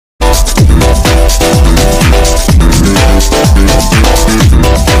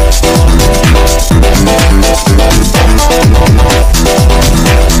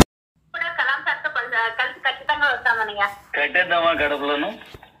కడపలోను?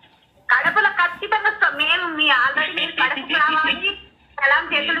 కడపలో ఖచ్చితంగా మేము మీ ఆల్రెడీ మీరు కడపకు రావాలి. కలాం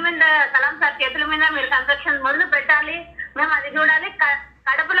సార్ చేతుల మీద మీరు కన్స్ట్రక్షన్ మొదలు పెట్టాలి. మేము అది చూడాలి.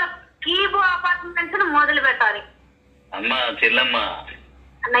 కడపలో కీబో అపార్ట్మెంట్స్ మొదలు పెట్టాలి. అమ్మా చెల్లమ్మ,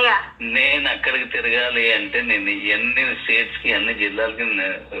 అన్నయ్య నేను అక్కడికి తిరగాలి అంటే నేను ఎన్ని స్టేట్స్ కి అన్ని జిల్లాలకి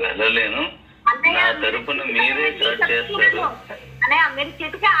వెళ్ళలేను. నా తరపున మీరే స్టార్ట్ చేస్తారు అన్నయ్య. మీరు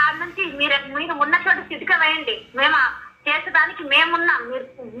చిటిక ఆడ నుంచి మీరు ఉన్న చోట చిటిక వేయండి. మేము చేసేదానికి మేమున్నాం.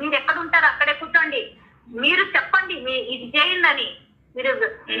 మీరు ఎక్కడ ఉంటారో అక్కడే కూర్చోండి. మీరు చెప్పండి ఇది చేయండి. మీరు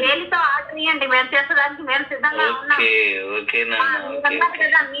వేలితో ఆర్డర్ ఇవ్వండి. మేము చేసేదానికి మేము సిద్ధంగా ఉన్నాం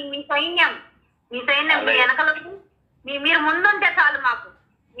కదా. మీ సైన్యం మీ వెనకలో మీరు ముందుంటే చాలు. మాకు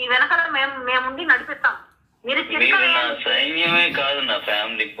మీ వెనకలో మేముండి నడిపిస్తాం. మీరు సైన్యమే కాదు, నా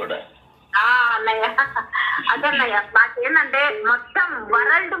ఫ్యామిలీ కూడా. అన్నయ్య అదన్నయ్య, మాకేంటంటే మొత్తం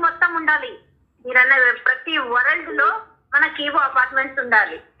వరల్డ్ మొత్తం ఉండాలి. మీరన్న ప్రతి వరల్డ్ లో మన కీబో అపార్ట్మెంట్స్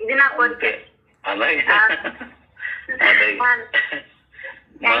ఉండాలి. ఇది నా కోరిక.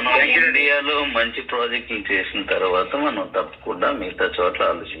 మనం ఇండియాలో మంచి ప్రాజెక్టులు చేసిన తర్వాత మనం తప్పకుండా మిగతా చోట్ల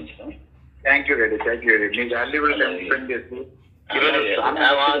ఆలోచించాం.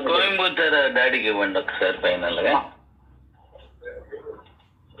 కోయంబత్తూర్ డాడీకి ఇవ్వండి ఒకసారి ఫైనల్ గా.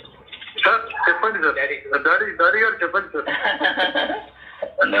 చెప్పండి సార్. డాడీ గారు చెప్పండి sir.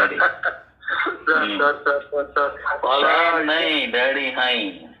 Daddy hi.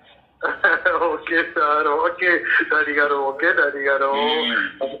 Okay sir. Okay daddy గారు. ఓకే డాడీ గారు.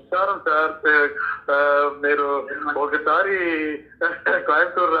 నమస్కారం సార్. మీరు ఒకసారి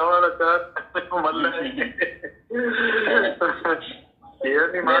కోయంబత్తూరు రావాలా సార్? మళ్ళీ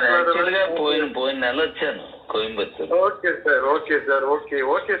ఏమి మాట్లాడారు? పోయిన నెల వచ్చాను Coimbatore. Okay sir. Okay sir. Okay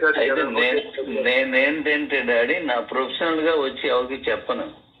okay daddy గారు. నేనేంటంటే డాడీ నా ప్రొఫెషనల్ గా వచ్చి ఎవరికి చెప్పను.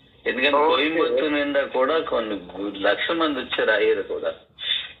 ఎందుకంటే కోయంబత్తూరు నిండా కూడా కొన్ని లక్షల మంది వచ్చారు. అయ్యారు కూడా.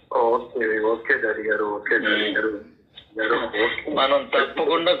 ఓకే ఓకే డాడీ గారు. ఓకే డాడీ గారు. మనం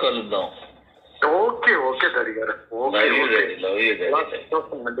తప్పకుండా కలుద్దాం. ఓకే ఓకే డాడీ గారు. ఓకే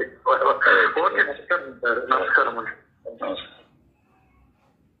ఓకే నమస్కారం సార్. నమస్కారం అండి.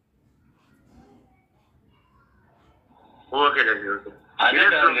 Okay daddy. ఓకే అదే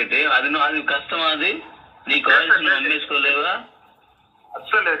టార్గెట్. అది కష్టం. అది నీకు కావాల్సిన అమ్మేసుకోలేవా?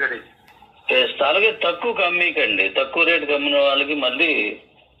 అస్సలు లేదు డాడీ. అలాగే తక్కువ అమ్మకండి. తక్కువ రేటుకి అమ్మిన వాళ్ళకి మళ్ళీ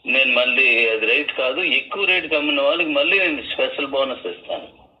అది రేట్ కాదు, ఎక్కువ రేటుకి అమ్మిన వాళ్ళకి మళ్ళీ నేను స్పెషల్ బోనస్ ఇస్తాను.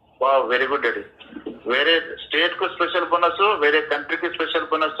 Very good daddy. వేరే స్టేట్ కు స్పెషల్ బోనస్, వేరే కంట్రీకి స్పెషల్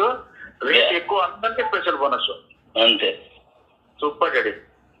బోనస్, రేట్ ఎక్కువ అందరికి స్పెషల్ బోనస్. అంతే. Super daddy.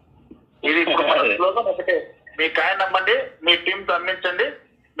 ఇది ఇప్పుడు మన స్లోగన్ ఒకటే. మీ కాయ నమ్మండి, మీ టీమ్ తో అందించండి.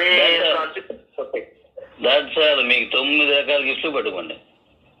 మీకు 9 రకాల గిఫ్ట్లు పట్టుకోండి.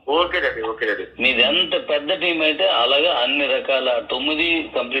 Okay daddy. Okay daddy. మీది ఎంత పెద్ద టీం అయితే అలాగా అన్ని రకాల 9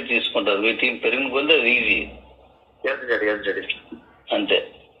 కంప్లీట్ చేసుకుంటారు. మీ టీం పెరిగిన కొద్ది అది ఈజీ. అంతే.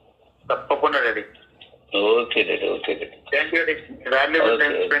 తప్పకుండా daddy. Okay daddy. Okay daddy. Thank you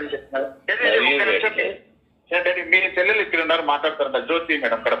daddy. మీ చెల్లెలు ఇక్కడ ఉన్నారు, మాట్లాడతారంట. జ్యోతి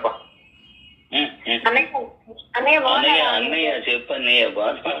మేడం, కడప. అన్నయ్య చెప్పన్నయ్య.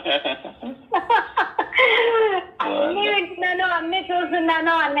 అన్నీ వింటున్నాను, అన్నీ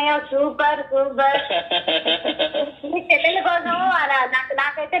చూస్తున్నాను. అన్నయ్య సూపర్ సూపర్. మీ చెల్లెల కోసం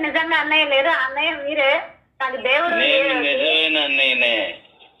నాకైతే నిజంగా అన్నయ్య లేరు. అన్నయ్య మీరే నాకు దేవుడు. నిజమైన అన్నయ్యనే.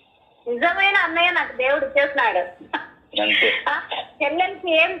 నిజమైన అన్నయ్య నాకు దేవుడు ఇచ్చేస్తున్నాడు. చెల్లెలకి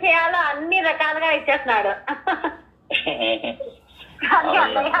ఏం చేయాలో అన్ని రకాలుగా ఇచ్చేస్తున్నాడు.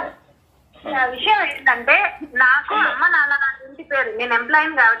 విషయం ఏంటంటే నాకు అమ్మ నాన్న ఇంటి పేరు, నేను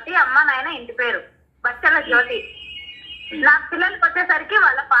ఎంప్లాయీని కాబట్టి అమ్మ నాయన ఇంటి పేరు బచ్చల జ్యోతి. నా పిల్లలకి వచ్చేసరికి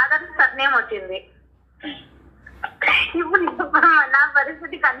వాళ్ళ ఫాదర్ సర్నేమ్ వచ్చింది. ఇప్పుడు నా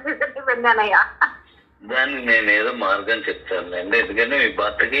పరిస్థితి కనిపిస్తుంది పెందనయ్య. దానికి నేను ఏదో మార్గం చెప్తాను అండి. ఎందుకంటే మీ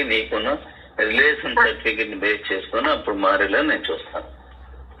భర్తకి నీకున్న రిలేషన్ సర్టిఫికెట్ బేస్ చేసుకుని అప్పుడు మారేలా నేను చూస్తాను.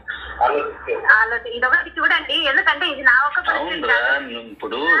 ఇదొకటి చూడండి. ఎందుకంటే ఇది నా ఒక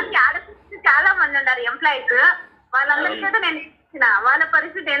ఇప్పుడు చాలా మంది ఉన్నారు ఎంప్లాయీస్. వాళ్ళందరి చేత నేను ఇచ్చిన వాళ్ళ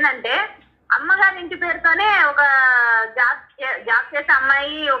పరిస్థితి ఏంటంటే అమ్మగారి ఇంటి పేరుతోనే ఒక జాబ్ చేసే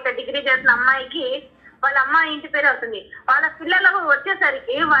అమ్మాయి, ఒక డిగ్రీ చేసిన అమ్మాయికి వాళ్ళ అమ్మ ఇంటి పేరు వస్తుంది. వాళ్ళ పిల్లలకు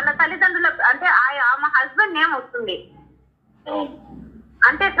వచ్చేసరికి వాళ్ళ తల్లిదండ్రుల అంటే ఆమె హస్బెండ్ నేమ్ వస్తుంది.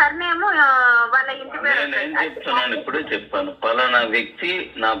 అంటే సర్నేము వాళ్ళ ఇంటి పేరు. నేను చెప్తున్నాను, ఇప్పుడే చెప్పాను. పలానా వ్యక్తి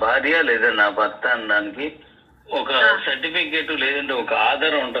నా భార్య లేదా నా భర్త అనడానికి ఒక సర్టిఫికేట్ లేదంటే ఒక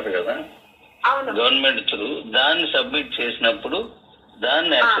ఆధారం ఉంటది కదా గవర్నమెంట్ త్రూ, దాన్ని సబ్మిట్ చేసినప్పుడు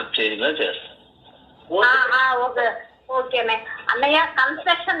దాన్ని యాక్సెప్ట్ చేసేలా చేస్తాను. ఓకేనే అన్నయ్య.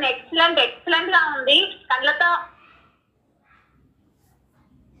 కన్స్ట్రక్షన్ ఎక్సలెంట్ గా ఉంది. కళ్ళతో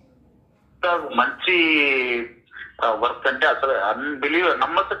ఎంత మంచి వర్క్ అంటే అసలు అన్బిలీవర్,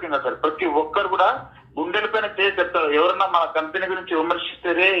 నమ్మసక్యంగా అసలు ప్రతి ఒక్కరు కూడా గుండెల పైన చేసి చెప్తారు. ఎవరన్నా మన కంపెనీ గురించి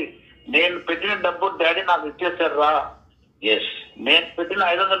విమర్శిస్తే, నేను పెట్టిన డబ్బు డాడీ నాకు ఇచ్చేసాడు రా, నేను పెట్టిన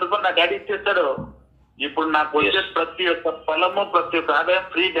 500 రూపాయలు నా డాడీ ఇచ్చేస్తాడు, ఇప్పుడు నాకు వచ్చే ప్రతి ఒక్క ఫలము ప్రతి ఒక్క ఆదాయం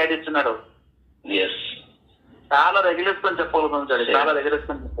ఫ్రీ డాడీ ఇస్తున్నాడు. చాలా రెగ్యులేషన్ చెప్పగలుగుతాం సార్, చాలా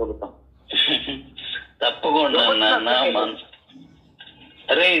రెగ్యులేషన్ చెప్పగలుగుతాం. తప్పకుండా నాన్న.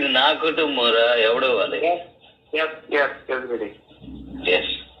 అరే ఇది నా కుటుంబరా, ఎవడు వాళ్ళు.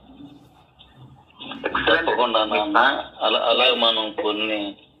 తప్పకుండా నాన్న. అలా మనం కొన్ని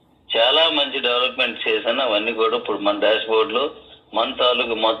చాలా మంచి డెవలప్మెంట్ చేశాను. అవన్నీ కూడా ఇప్పుడు మన డాష్ బోర్డ్ లో మన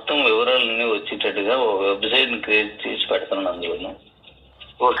తాలూకు మొత్తం వివరాలన్నీ వచ్చేటట్టుగా ఒక వెబ్సైట్ ని క్రియేట్ చేసి పెడతాను. అందులో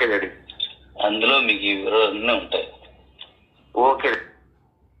ఓకే డాడీ, అందులో మీకు ఈ వివరాలన్నీ ఉంటాయి. Okay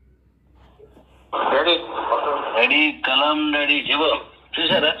daddy. Daddy Kalam daddy Shiva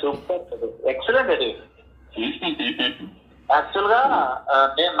చూసారా? Super, excellent daddy. యాక్చువల్ గా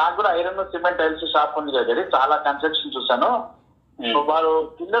నాకు కూడా ఐరన్ సిమెంట్ టైల్స్ షాప్ ఉంది కదా, చాలా కన్స్ట్రక్షన్ చూసాను. వారు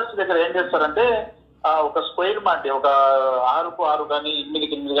కిందర్స్ దగ్గర ఏం చేస్తారంటే ఒక స్క్వేర్ మాటి ఒక 6x6 కానీ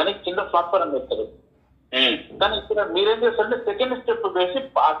 8x8 కానీ కింద ప్లాట్ఫారం వేస్తారు. కానీ ఇక్కడ మీరేం చేస్తారంటే సెకండ్ స్టెప్ వేసి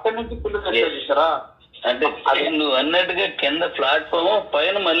అక్కడి నుంచి పిల్లలు చేస్తారా? అంటే నువ్వు అన్నట్టుగా కింద ప్లాట్ఫామ్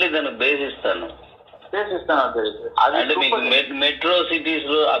పైన మళ్ళీ దాన్ని బేస్ ఇస్తాను. అంటే మీకు మెట్రో సిటీస్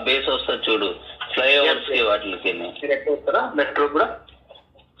లో ఆ బేస్ వస్తుంది చూడు, ఫ్లైఓవర్స్ కి వాటికి. మెట్రో కూడా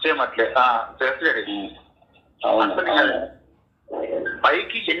సేమ్ అట్లే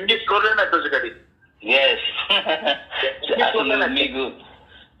పైకి ఎన్ని ఫ్లోర్లు పెట్టచ్చు గడి. అసలు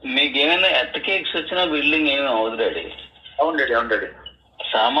మీకు ఏమైనా ఎర్త్ కేక్స్ వచ్చినా బిల్డింగ్ ఏమి అవదు డాడీ. అవును డాడీ, అవును డాడీ.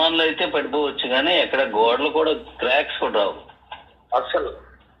 సామాన్లు అయితే పడిపోవచ్చు కానీ ఎక్కడ గోడలు కూడా క్రాక్స్ కూడా రావు అసలు.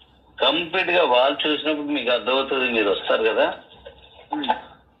 కంప్లీట్ గా వాల్ చూసినప్పుడు మీకు అర్థమవుతుంది, మీరు వస్తారు కదా.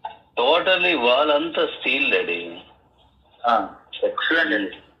 టోటలీ వాల్ అంతా స్టీల్ డాడీ. ఎక్సలెంట్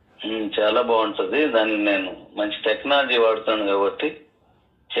అండి, చాలా బాగుంటుంది. దాన్ని నేను మంచి టెక్నాలజీ వాడుతాను కాబట్టి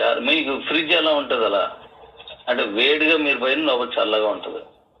మీకు ఫ్రిడ్జ్ ఎలా ఉంటుంది అలా, అంటే వేడిగా మీరు బయట లోపల చల్లగా ఉంటుంది.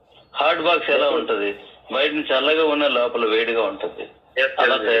 హాట్ బాక్స్ ఎలా ఉంటుంది, బయట చల్లగా ఉన్న లోపల వేడిగా ఉంటుంది.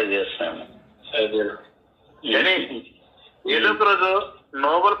 అలా తయారు చేస్తాను. ఏదో ఒక రోజు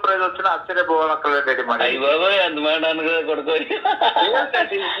నోబెల్ ప్రైజ్ వచ్చినా ఆశ్చర్యపోవాలి. బాబాయ్ అంత మాట కొడుకోవాలి.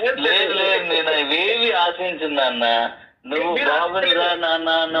 లేదు లేదు, నేను అవేవి ఆశించింది అన్న. నువ్వు బాగుందిరా నాన్న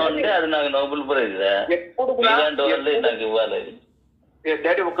అన్న అంటే అది నాకు నోబెల్ ప్రైజ్ రా, ఇలాంటి వాళ్ళే నాకు ఇవ్వాలి.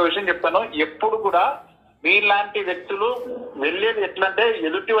 డాడీ ఒక విషయం చెప్తాను, ఎప్పుడు కూడా మీలాంటి వ్యక్తులు వెళ్ళేది ఎట్లా అంటే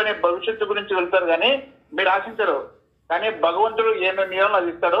ఎదుటి అనే భవిష్యత్తు గురించి వెళ్తారు కానీ మీరు ఆశించరు. కానీ భగవంతుడు ఏమేమి నియమాలు అది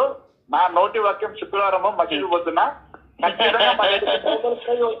ఇస్తాడో. నా నోటి వాక్యం శుక్రవారము మసీదు పోతున్నా వచ్చినా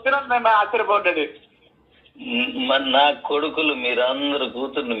నేను ఆశ్చర్యపోతుంది. నా కొడుకులు మీరందరూ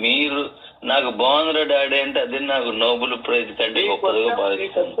కూతురు మీరు నాకు బాగుందిరా డాడీ అంటే అది నాకు నోబెల్ ప్రైజ్ కంటే గొప్పదిగా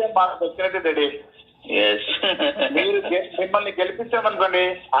భావిస్తున్నాడు. మీరు మిమ్మల్ని గెలిపించామనుకోండి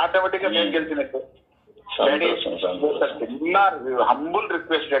ఆటోమేటిక్ గా మేము గెలిచినట్టు. Humble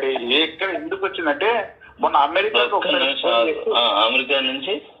request daddy. ఎక్కడ ఎందుకు వచ్చిందంటే మొన్న అమెరికాలో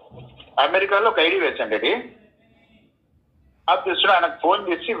ఒక ఐడి వేసాను డాడీ. అది తీసుకుని ఆయనకు ఫోన్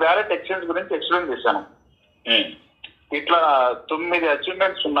చేసి వ్యాలెట్ ఎక్స్చేంజ్ గురించి ఎక్స్ప్లెయిన్ చేశాను. ఇట్లా 9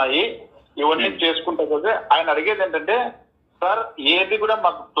 అచీవ్మెంట్స్ ఉన్నాయి, ఇవన్నీ చేసుకుంటా కదా. ఆయన అడిగేది ఏంటంటే, సార్ ఏది కూడా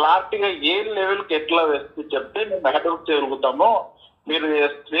మాకు క్లారిటీగా ఏ లెవెల్కి ఎట్లా వేస్తే చెప్తే మేము హ్యాండ్ చేయగలుగుతాము, మీరు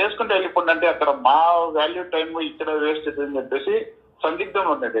వేసుకుంటే వెళ్ళిపోండి అంటే అక్కడ మా వాల్యూ టైం ఇక్కడ వేస్ట్ అవుతుందని చెప్పేసి సందిగ్ధం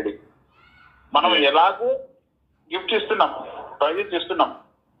ఉంది డాడీ. మనం ఎలాగో గిఫ్ట్ ఇస్తున్నాం, ప్రైజ్ ఇస్తున్నాం.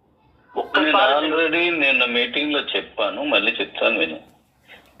 ఆల్రెడీ నేను మీటింగ్ లో చెప్పాను, మళ్ళీ చెప్తాను విను.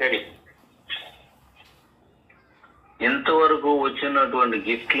 ఇంతవరకు వచ్చినటువంటి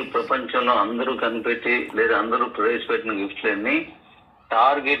గిఫ్ట్లు ప్రపంచంలో అందరూ కనిపెట్టి లేదా అందరూ ప్రవేశపెట్టిన గిఫ్ట్లన్నీ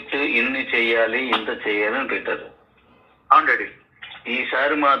టార్గెట్ ఇన్ని చెయ్యాలి ఇంత చెయ్యాలి అని పెట్టారు. అవును డాడీ.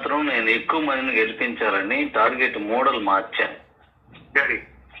 ఈసారి మాత్రం నేను ఎక్కువ మందిని గెలిపించాలని టార్గెట్ మోడల్ మార్చాను డాడీ.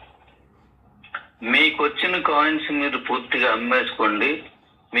 మీకు వచ్చిన కాయిన్స్ మీరు పూర్తిగా అమ్మేసుకోండి,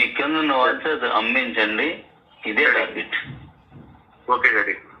 మీ కింద వాళ్ళతో అమ్మించండి, ఇదే టార్గెట్. Okay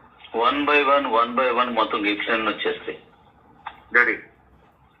daddy. 1 by 1 మొత్తం గిఫ్ట్స్ అన్ని వచ్చేస్తాయి డాడీ.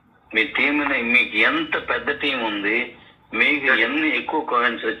 మీ టీంని మీకు ఎంత పెద్ద టీం ఉంది, మీకు ఎన్ని ఎక్కువ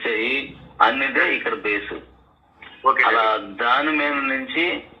కాయిన్స్ వచ్చాయి అన్నిదే ఇక్కడ బేసు. అలా దాని మీద నుంచి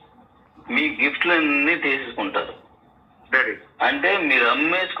మీ గిఫ్ట్లన్నీ తీసుకుంటారు. అంటే మీరు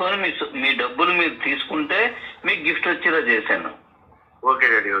అమ్మేసుకొని మీ డబ్బులు మీరు తీసుకుంటే మీకు గిఫ్ట్ వచ్చేలా చేశాను. Okay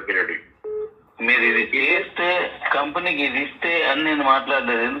daddy, okay daddy. మీరు ఇది చేస్తే కంపెనీకి ఇది ఇస్తే అని నేను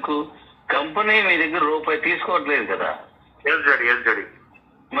మాట్లాడలేదు. ఎందుకు, కంపెనీ మీ దగ్గర రూపాయి తీసుకోవట్లేదు కదా.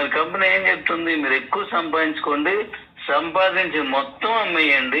 మరి కంపెనీ ఏం చెప్తుంది, మీరు ఎక్కువ సంపాదించుకోండి, సంపాదించి మొత్తం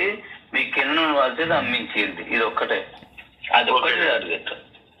అమ్మేయండి, మీ కింద వాళ్ళది అమ్మించేయండి. ఇది ఒక్కటే, అది ఒక్కటే టార్గెట్.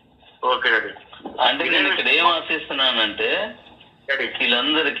 అంటే నేను ఇక్కడ ఏం ఆశిస్తున్నానంటే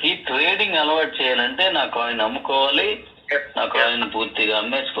వీళ్ళందరికీ ట్రేడింగ్ అలవాటు చేయాలంటే నా కాయిన్ అమ్ముకోవాలి, నా కాయిన్ పూర్తిగా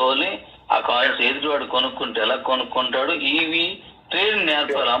అమ్మేసుకోవాలి, ఆ కాయిన్స్ ఎదుటివాడు కొనుక్కుంటే ఎలా కొనుక్కుంటాడు, ఇవి ట్రేడింగ్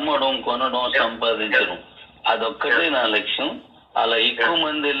నేర్పాలి. అమ్మడం, కొనడం, సంపాదించడం, అదొక్కటే నా లక్ష్యం. అలా ఎక్కువ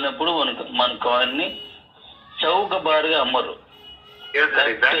మంది వెళ్ళినప్పుడు మన కాయిన్ ని చౌకబారుగా అమ్మరు,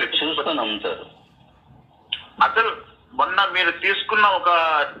 చూసుకొని అమ్ముతారు. అసలు మొన్న మీరు తీసుకున్న ఒక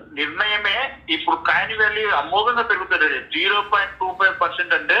నిర్ణయమే ఇప్పుడు కాయిన్ వాల్యూ అమోఘంగా పెరుగుతుంది.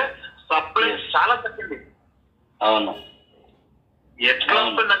 0.25% అంటే సప్లై చాలా తగ్గింది. అవును, ఎట్లా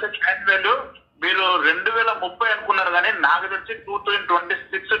ఉంటుందంటే కాయిన్ వాల్యూ మీరు 2030 అనుకున్నారు కానీ నాకు తెలిసి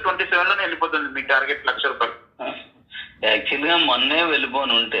 2026-27 లోనే వెళ్ళిపోతుంది మీ టార్గెట్ ₹1,00,000. యాక్చువల్ గా మొన్నే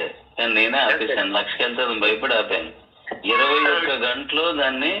వెళ్ళిపోను ఉంటే నేనే ఆపేశాను. లక్షకి వెళ్తుంది భయపడి ఆపాను. 21 గంటలో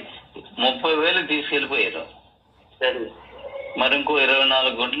దాన్ని 30,000 తీసుకెళ్లిపోయారు. మరి ఇంకో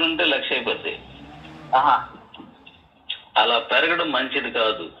 24 గంటలు ఉంటే 1,00,000 అయిపోద్ది. అలా పెరగడం మంచిది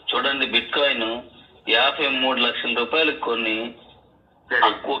కాదు. చూడండి, బిట్ కాయిన్ 53 లక్షల రూపాయలకు కొన్ని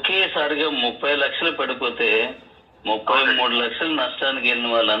ఒకేసారిగా 30 లక్షలు పడిపోతే 33 లక్షలు నష్టానికి వెళ్ళిన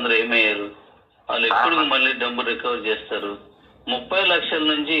వాళ్ళందరూ ఏమయ్యారు? వాళ్ళు ఎప్పుడు మళ్ళీ డబ్బు రికవర్ చేస్తారు? 30 లక్షల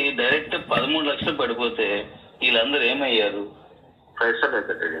నుంచి డైరెక్ట్ 13 లక్షలు పడిపోతే వీళ్ళందరూ ఏమయ్యారు?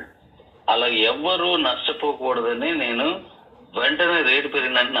 అలా ఎవ్వరూ నష్టపోకూడదని నేను వెంటనే రేటు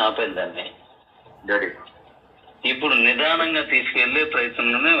పెరిగినట్టు ఆపాను దాన్ని. ఇప్పుడు నిదానంగా తీసుకెళ్లే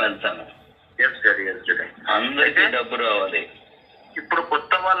ప్రయత్నంలోనే వెళ్తాను. అందరికీ డబ్బు రావాలి. ఇప్పుడు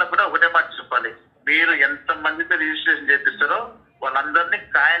కొత్త వాళ్ళకు కూడా ఒకటే మాట చెప్పాలి, మీరు ఎంత మందితో రిజిస్ట్రేషన్ చేపిస్తారో వాళ్ళందరినీ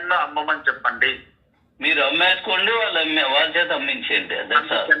కాయిన్ లో అమ్మమని చెప్పండి. మీరు అమ్మేసుకోండి, వాళ్ళ చేత అమ్మించేయండి.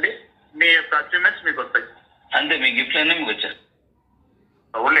 మీ యొక్క అచీవ్మెంట్స్ మీకు వస్తాయి. అంతే, మీ గిఫ్ట్ అన్నీ మీకు వచ్చేస్తాయి.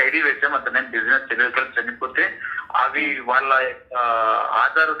 ఓన్లీ ఐడి వేసాం అంత. నేను బిజినెస్ తెలియకలు చనిపోతే అవి వాళ్ళ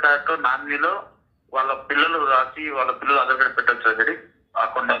ఆధార్ కార్డు నామినీలో వాళ్ళ పిల్లలు రాసి వాళ్ళ పిల్లలు ఆధార్ కార్డు పెట్టచ్చు.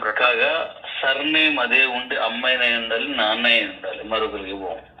 అకౌంట్ ప్రకాగా సర్నేమ్ అదే ఉంటే అమ్మాయినై ఉండాలి, నాన్నై ఉండాలి, మరొకరికి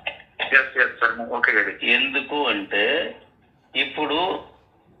పోం. ఎందుకు అంటే ఇప్పుడు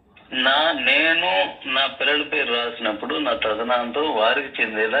నేను నా పిల్లల పేరు రాసినప్పుడు నా తదనంతో వారికి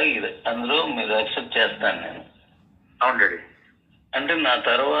చెందేలా ఇది అందులో మీరు యాక్సెప్ట్ చేస్తాను నేను. అవును డాడీ. అంటే నా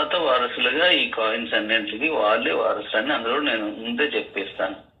తర్వాత వారసులుగా ఈ కాయిన్స్ అన్నింటికి వాళ్ళే వారసులని అందులో నేను ముందే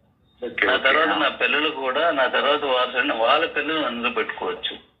చెప్పిస్తాను. నా తర్వాత నా పిల్లలు కూడా నా తర్వాత వారసులని వాళ్ళ పిల్లలు అందులో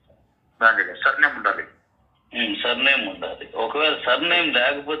పెట్టుకోవచ్చు. సర్నేమ్ ఉండాలి. సర్నేమ్ ఉండాలి. ఒకవేళ సర్నేమ్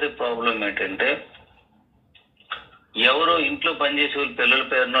లేకపోతే ప్రాబ్లం ఏంటంటే ఎవరో ఇంట్లో పనిచేసే వాళ్ళు పిల్లల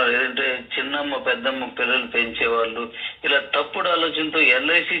పేరునో లేదంటే చిన్నమ్మ పెద్దమ్మ పిల్లలు పెంచేవాళ్ళు ఇలా తప్పుడు ఆలోచనతో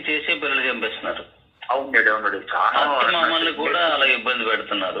ఎల్ఐసి చేసే పిల్లలు చంపేస్తున్నారు. మమ్మల్ని కూడా అలా ఇబ్బంది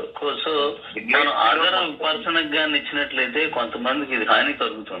పెడుతున్నారు. సో మనం అదర్ పర్సన్ గాని ఇచ్చినట్లయితే కొంతమందికి ఇది హాని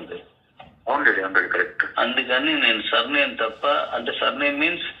కలుగుతుంది. అందుకని నేను సర్నేమ్ తప్ప, అంటే సర్నేమ్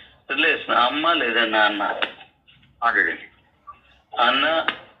మీన్స్ రిలేషన్, అమ్మ లేదా నాన్న, అన్న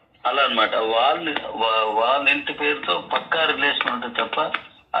అలా అనమాట. వాళ్ళ ఇంటి పేరుతో పక్కా రిలేషన్ ఉంటుంది తప్ప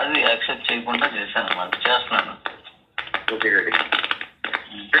అది యాక్సెప్ట్ చేయకుండా చేశాను అనమాట, చేస్తున్నాను.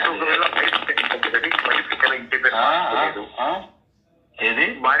 ఏది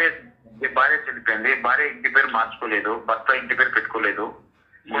భార్య చనిపోయింది, భార్య ఇంటి పేరు మార్చుకోలేదు, భర్త ఇంటి పేరు పెట్టుకోలేదు,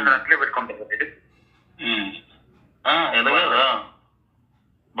 కొందరు అట్లే పెట్టుకుంటారు.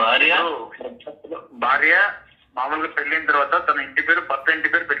 భార్య మామూలుగా పెళ్ళిన తర్వాత తన ఇంటి పేరు భర్త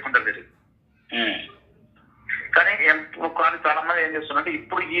ఇంటి పేరు పెట్టుకుంటారు. కానీ చాలా మంది ఏం చేస్తున్నారంటే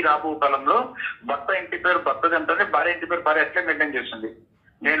ఇప్పుడు ఈ రాబో కాలంలో భర్త ఇంటి పేరు భర్తది అంటే భార్య ఇంటి పేరు భార్య అట్లే మెయింటైన్ చేస్తుంది.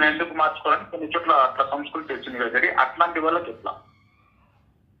 నేను ఎందుకు మార్చుకోవాలని కొన్ని చోట్ల అట్లా సంస్కృతి వచ్చింది కదా. అట్లాంటి వాళ్ళకి ఎట్లా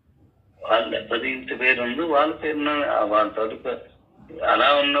వాళ్ళ పది ఇంటి పేరు ఉంది, వాళ్ళ పేరున వాళ్ళ తాలూకా అలా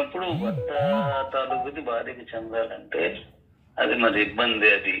ఉన్నప్పుడు భర్త తాలూకుది భార్యకి చెందాలంటే అది మరి ఇబ్బంది.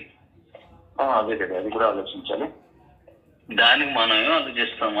 అది అదే కదా, అది కూడా ఆలోచించాలి. దానికి మనం ఏం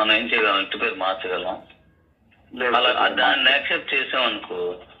ఆలోచిస్తాం, మనం ఏం చేయగలం, ఇంటి పేరు మార్చగలం. అలా దాన్ని యాక్సెప్ట్ చేసాం అనుకో,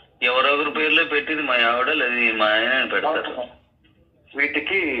 ఎవరొకరి పేర్లో పెట్టింది మా ఆవిడ లేదు మా ఆయన పెడతారు.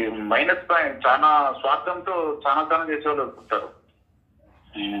 వీటికి మైనస్ పాయింట్, చాలా స్వార్థంతో చాలా చేసేవాళ్ళు ఉంటారు.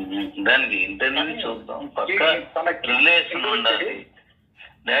 దానికి ఇంటర్వ్యూ చూద్దాం, పక్కా రిలేషన్ ఉండాలి.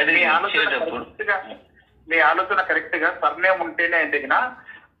 డాడీ వచ్చేటప్పుడు మీ ఆలోచన కరెక్ట్ గా సర్నేమ్ ఉంటేనే ఎదిగిన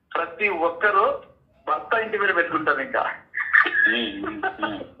ప్రతి ఒక్కరు భర్త ఇంటి పేరు పెట్టుకుంటారు. ఇంకా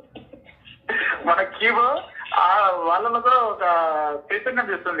మనకేమో వాళ్ళలో కూడా ఒక చైతన్యం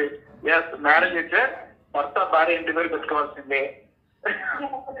చేస్తుంది, ఎస్ మ్యారేజ్ అయితే భర్త భార్య ఇంటి పేరు పెట్టుకోవాల్సిందే.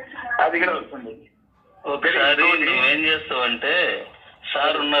 అది కూడా వస్తుంది. ఒకసారి నువ్వేం చేస్తావంటే,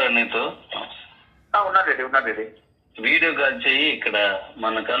 సార్ ఉన్నారా నీతో? ఉన్నది వీడియో కాల్ చేయి, ఇక్కడ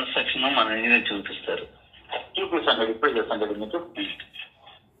మన కన్స్ట్రక్షన్ మన ఇంజనీర్ చూపిస్తారు. చూపిస్తాను, ఇప్పుడే చేస్తాను మీకు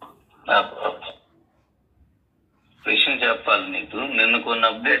విషయం చెప్పాలి నీకు. నిన్న కొన్ని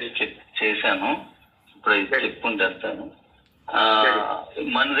అప్డేట్స్ చేశాను, ఇప్పుడు చెప్పుకుంటాను.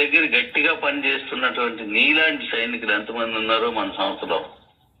 మన దగ్గర గట్టిగా పనిచేస్తున్నటువంటి నీలాంటి సైనికులు ఎంతమంది ఉన్నారో మన సంస్థలో,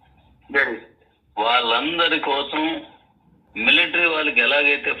 వాళ్ళందరి కోసం మిలిటరీ వాళ్ళకి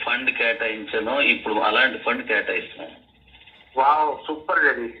ఎలాగైతే ఫండ్ కేటాయించానో ఇప్పుడు అలాంటి ఫండ్ కేటాయిస్తున్నాను. సూపర్.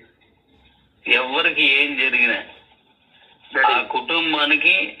 ఎవరికి ఏం జరిగినా ఆ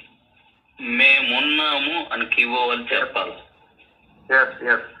కుటుంబానికి మేమున్నాము అని కివ్వాలి చెప్పాలి.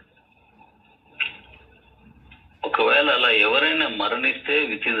 ఒకవేళ అలా ఎవరైనా మరణిస్తే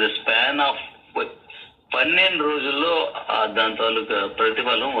with in the span of 12 రోజుల్లో దాని తాలూకా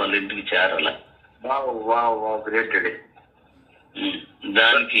ప్రతిఫలం వాళ్ళ ఇంటికి చేరాల.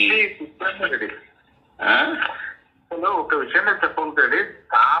 దానికి ఒక విషయం చెప్పగలుగుతాడు,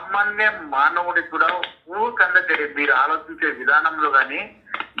 సామాన్య మానవుడికి కూడా ఊరికందటే మీరు ఆలోచించే విధానంలో గాని,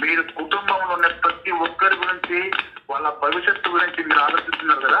 మీరు కుటుంబంలో ఉన్న ప్రతి ఒక్కరి గురించి వాళ్ళ భవిష్యత్తు గురించి మీరు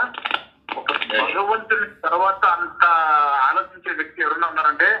ఆలోచిస్తున్నారు కదా. ఒక భగవంతుని తర్వాత అంత ఆలోచించే వ్యక్తి ఎవరన్నా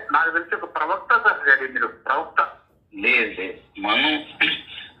ఉన్నారంటే నాకు తెలిసి ఒక ప్రవక్త సార్. మీరు ప్రవక్త. లేదు, మనం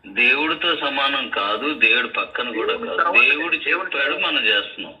దేవుడితో సమానం కాదు, దేవుడు పక్కన కూడా కాదు. దేవుడు చెప్పాడు, మనం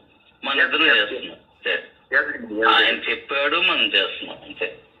చేస్తున్నాం, మన ఇద్దరు చేస్తున్నాం. ఆయన చెప్పాడు, మనం చేస్తున్నాం అంతే.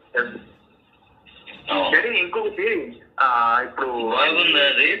 ఇంకొకటి ఇప్పుడు బాగుందా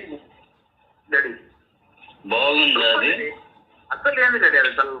అది? బాగుందా అది? అసలు ఏంది డాడీ,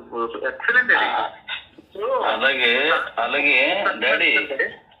 అసలు ఎక్సలెంట్. అలాగే డాడీ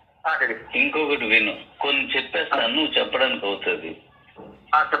ఇంకొకటి విను, కొన్ని చెప్పేస్తాను, నువ్వు చెప్పడానికి అవుతుంది.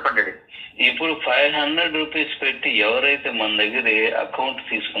 చెప్పండి. ఇప్పుడు 500 రూపీస్ పెట్టి ఎవరైతే మన దగ్గర అకౌంట్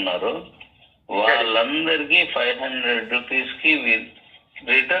తీసుకున్నారో వాళ్ళందరికీ 500 రూపీస్ కి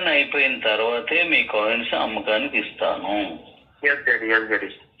రిటర్న్ అయిపోయిన తర్వాతే మీ కాయిన్స్ అమ్మకానికి ఇస్తాను.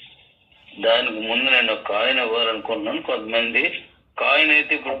 దానికి ముందు నేను ఒక కాయిన్ ఇవ్వాలనుకుంటున్నాను. కొంతమంది కాయిన్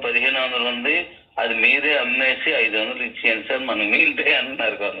అయితే ఇప్పుడు 1500 ఉంది, అది మీరే అమ్మేసి 500 ఇచ్చేయండి సార్ మనం మిగిలితే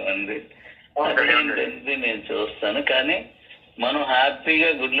అంటున్నారు కొంతమంది. అదేంటంటే నేను చూస్తాను, కానీ మనం హ్యాపీగా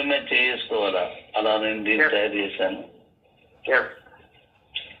గుడ్ల మీద చేసుకోవాలా. అలా నేను దీన్ని తయారు చేశాను.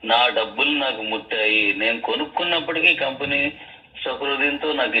 నా డబ్బులు నాకు ముట్టాయి, నేను కొనుక్కున్నప్పటికీ కంపెనీ సహృదయంతో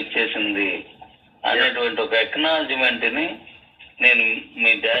నాకు ఇచ్చేసింది అనేటువంటి ఒక ఎక్నాలజ్మెంట్ ని నేను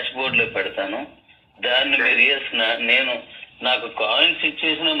మీ డాష్ బోర్డ్ లో పెడతాను. దాన్ని మీరు నేను నాకు కాయిన్స్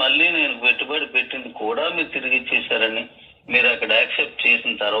ఇచ్చేసిన మళ్ళీ నేను పెట్టుబడి పెట్టింది కూడా మీరు తిరిగి ఇచ్చేసారని మీరు అక్కడ యాక్సెప్ట్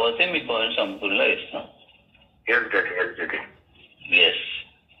చేసిన తర్వాతే మీ కాయిన్స్ అమ్ముకునేలా ఇస్తాం. ఎస్.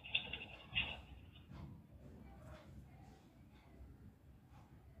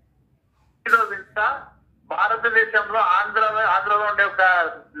 భారతదేశంలో ఆంధ్రలో ఉండే ఒక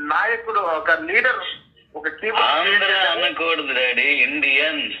నాయకుడు, ఒక లీడర్, ఒక ఆంధ్ర అనకూడదు డాడీ,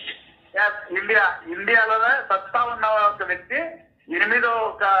 ఇండియన్. ఇండియాలోనే సత్తా ఉన్న ఒక వ్యక్తి 8వ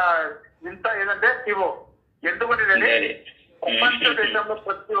ఒక ఇంత ఏదంటే శివో. ఎందుకంటే ప్రపంచ దేశంలో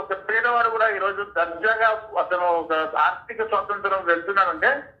ప్రతి ఒక్క పేదవాడు కూడా ఈ రోజు దర్జాగా అతను ఒక ఆర్థిక స్వాతంత్రం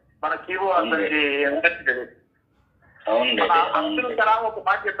వెళ్తున్నాడంటే మన కీవో అతనికి అబ్దుల్ కలాం ఒక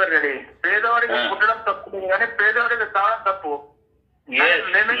మాట చెప్పారు డాడీ, పేదవాడికి పుట్టడం తప్పు లేదు కానీ పేదవాడికి చావడం తప్పు.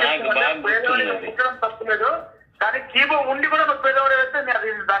 పేదవాడికి పుట్టడం తప్పు లేదు కానీ కీబో ఉండి కూడా ఒక పేదవాడు వేస్తే అది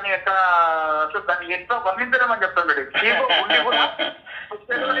దాని యొక్క అసలు దాన్ని ఎట్లా వర్ణించడం అని చెప్తాను డాడీ. కీబో ఉండి కూడా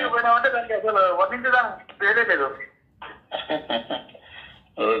పేదవాడికి పోయినామంటే దానికి అసలు వర్ణించడానికి పేరే లేదు.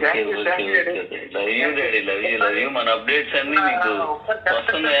 మన అప్డేట్స్ అన్ని మీకు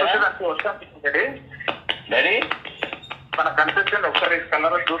వస్తున్నాయా డాడీ? మన కన్స్ట్రక్షన్ ఒకసారి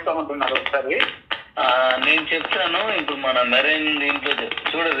కలర్ చూస్తామంటున్నారు. ఒకసారి నేను చెప్తాను. ఇప్పుడు మన మెరైన్ దీంట్లో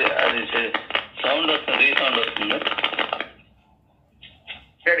చూడదు, అది సౌండ్ వస్తుంది, రీసౌండ్ వస్తుంది.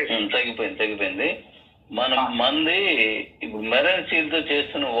 తగ్గిపోయింది. మంది ఇప్పుడు మెరైన్ స్టీల్ తో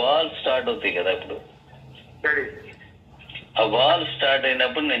చేస్తున్న వాల్ స్టార్ట్ అవుతాయి కదా. ఇప్పుడు ఆ వాల్ స్టార్ట్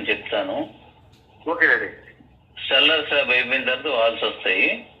అయినప్పుడు నేను చెప్తాను. సెల్లర్ స్లాబ్ అయిపోయిన తర్వాత వాల్స్ వస్తాయి.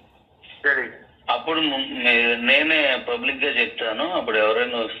 అప్పుడు నేనే పబ్లిక్ గా చెప్తాను. అప్పుడు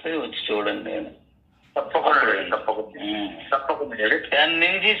ఎవరైనా వస్తే వచ్చి చూడండి. నేను తప్పకుండా 10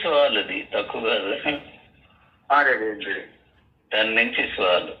 ఇంచెస్ వాల్, అది తక్కువ కాదు. 10 ఇంచెస్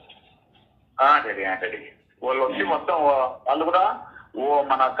వాల్ వాళ్ళు వచ్చి మొత్తం వాళ్ళు కూడా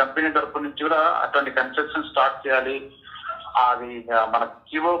మన కంపెనీ తరపు నుంచి కూడా అటువంటి కన్స్ట్రక్షన్ స్టార్ట్ చేయాలి. అది మన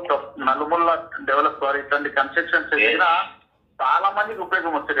కివో నలుమూల డెవలప్ ద్వారా ఇట్లాంటి కన్స్ట్రక్షన్స్ చేసినా చాలా మందికి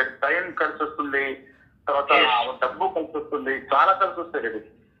ఉపయోగం వస్తుంది. టైం కలిసి వస్తుంది, తర్వాత డబ్బు కలిసి వస్తుంది, చాలా కలిసి వస్తుంది డాడీ.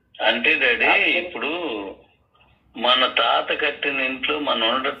 అంటే డాడీ ఇప్పుడు మన తాత కట్టిన ఇంట్లో మనం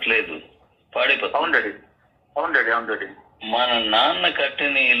ఉండట్లేదు, పాడైపోతుంది. అవును డాడీ, అవును డాడీ, అవును డాడీ. మన నాన్న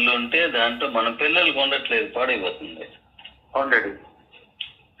కట్టిన ఇల్లు ఉంటే దాంట్లో మన పిల్లలకు ఉండట్లేదు, పాడైపోతుంది. అవును డాడీ.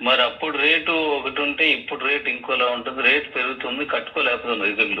 మరి అప్పుడు రేటు ఒకటి ఉంటే ఇప్పుడు రేటు ఇంకోలా ఉంటుంది, రేటు పెరుగుతుంది,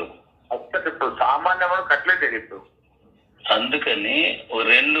 కట్టుకోలేకపోతుంది ఇల్లు. అసలు ఇప్పుడు సామాన్యమైన కట్టలేదు డాడీ ఇప్పుడు. అందుకని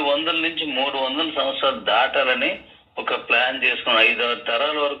 200 నుంచి 300 సంవత్సరాలు దాటాలని ఒక ప్లాన్ చేసుకుని 5-6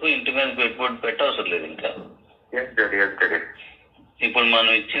 తరాల వరకు ఇంటి మీద పెట్టుబడి పెట్టవసరం లేదు ఇంకా. ఇప్పుడు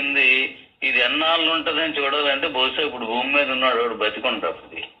మనం ఇచ్చింది ఇది ఎన్నాళ్ళు ఉంటదని చూడాలంటే బహుశా ఇప్పుడు భూమి మీద ఉన్నాడు ఎవడు బతికొంటాడు.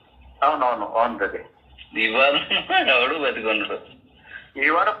 అప్పుడు అవునవును, అవును డాడీ. ఇవాళ ఎవడు బతికొంటాడు,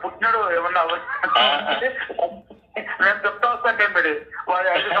 ఇవాళ పుట్టినాడు ఏమన్నా నేను చెప్తా వస్తాను మేడం. వాడు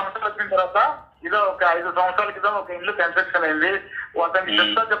 5 సంవత్సరాలు వచ్చిన తర్వాత ఇదో ఒక 5 సంవత్సరాల క్రితం ఒక ఇల్లు కన్స్ట్రక్షన్ అయింది, అతనికి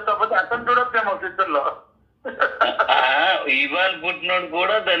చెప్తా పోతే అతను చూడొచ్చేమో ఫ్యూచర్ లో. ఇవాళ పుట్టినోడు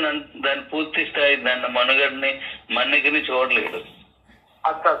కూడా దాని పూర్తి స్థాయి దాన్ని మనుగడని మన్నికని చూడలేదు.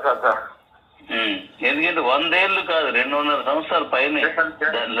 ఎందుకంటే 100 ఏళ్ళు కాదు, 200 సంవత్సరాల పైన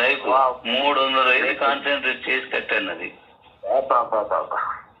దాని లైఫ్ 300 ఏళ్ళు కాన్సన్ట్రేట్ చేసి కట్టాను. అది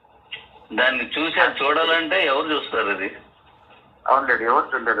దాన్ని చూడాలంటే ఎవరు చూస్తారు అది? ఎవరు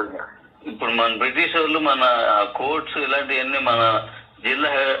చూడలేదు. ఇప్పుడు మన బ్రిటిష్ వాళ్ళు మన కోర్ట్స్ ఇలాంటివన్నీ మన జిల్లా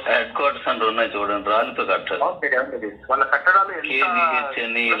హెడ్ క్వార్టర్స్ అంటే ఉన్నాయి చూడండి, రాళ్ళతో కట్టారు. KGH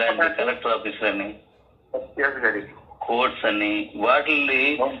అని ఇలాంటి కలెక్టర్ ఆఫీస్ అని కోర్ట్స్ అని వాటిని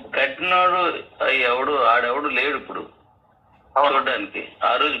కట్టినోడు ఆడెవడు లేడు ఇప్పుడు చూడడానికి.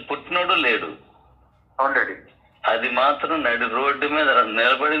 ఆ రోజు పుట్టినోడు లేడు. అది మాత్రం నడి రోడ్డు మీద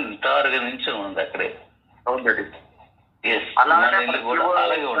నిలబడి టారుగా నించో ఉంది అక్కడే. ఇల్లు కూడా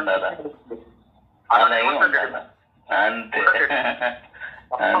అలాగే ఉండాలా, అలాగే ఉండాలా, అంతే.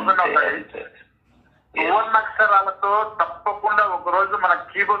 అక్షరాలతో తప్పకుండా ఒక రోజు మన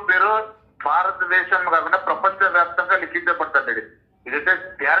కీబోర్డ్ పేరు భారతదేశం కాకుండా ప్రపంచ వ్యాప్తంగా లిఖించబడతాడు. ఇదైతే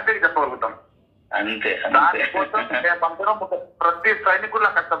గ్యారంటీ చెప్పగలుగుతాం. అంతే. ప్రతి సైనికుల్లో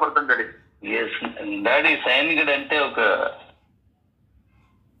కష్టపడుతుంది డాడీ. సైనికుడు అంటే ఒక